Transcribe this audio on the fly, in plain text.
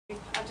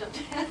I jumped.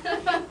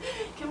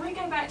 Can we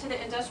go back to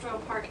the industrial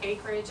park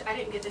acreage? I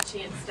didn't get the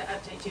chance to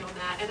update you on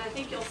that, and I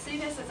think you'll see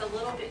this as a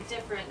little bit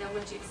different than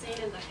what you've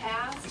seen in the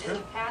past. Okay. In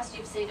the past,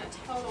 you've seen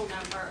a total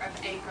number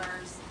of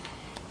acres,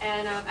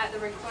 and at the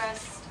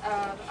request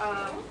of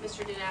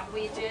Mr. Jennett,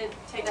 we did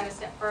take that a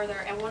step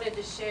further and wanted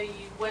to show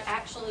you what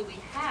actually we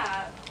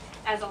have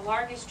as a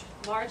largest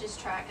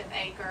tract of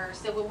acres.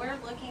 So when we're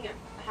looking at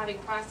having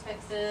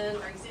prospects in,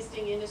 or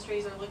existing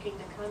industries are looking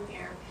to come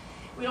here,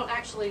 we don't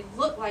actually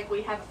look like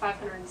we have a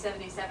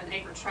 577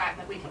 acre tract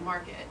that we can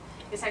market.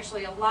 It's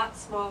actually a lot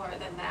smaller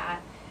than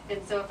that.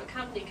 And so if a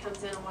company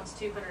comes in and wants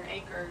 200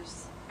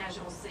 acres, as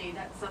you'll see,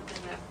 that's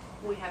something that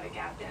we have a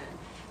gap in.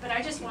 But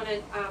I just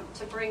wanted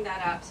to bring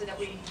that up so that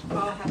we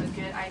all have a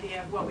good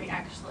idea of what we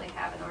actually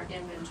have in our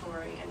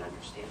inventory and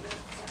understand that.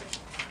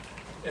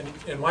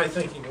 So. And my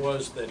thinking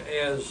was that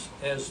as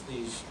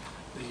these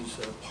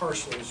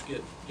parcels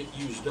get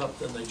used up,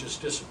 then they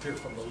just disappear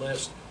from the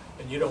list.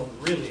 And you don't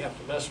really have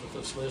to mess with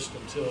this list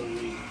until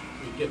we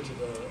get to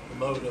the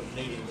mode of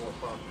needing more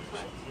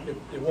properties.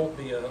 It won't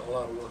be a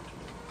lot of work to do.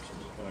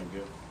 Very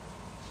good.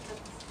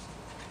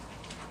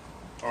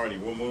 Alrighty,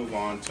 we'll move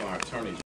on to our attorney.